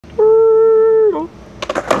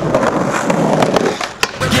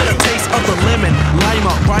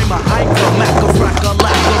rhymer, anchor, macca, fracker,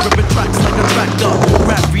 lacquer, ripping tracks like a tractor.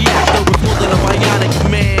 Rap reactor with more than a bionic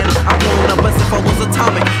man. I'm blowing up as if I was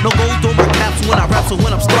atomic. No gold on my caps when I rap, so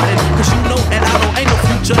when I'm starting, cause you know and I know ain't no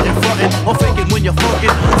future in frontin' or faking when you're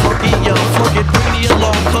funkin'. Funky, yo, flunk it, bring me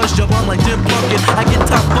along, cause you're on like Jim Plunkett. I get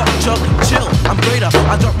top up, chuck, chill, I'm greater.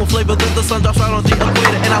 I drop more flavor than the sun drops right on the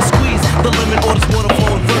equator. And I squeeze the lemon or this water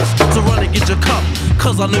flowing verse. So run and get your cup,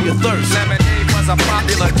 cause I know your thirst. Lemonade was a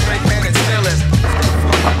popular drink, man, it's still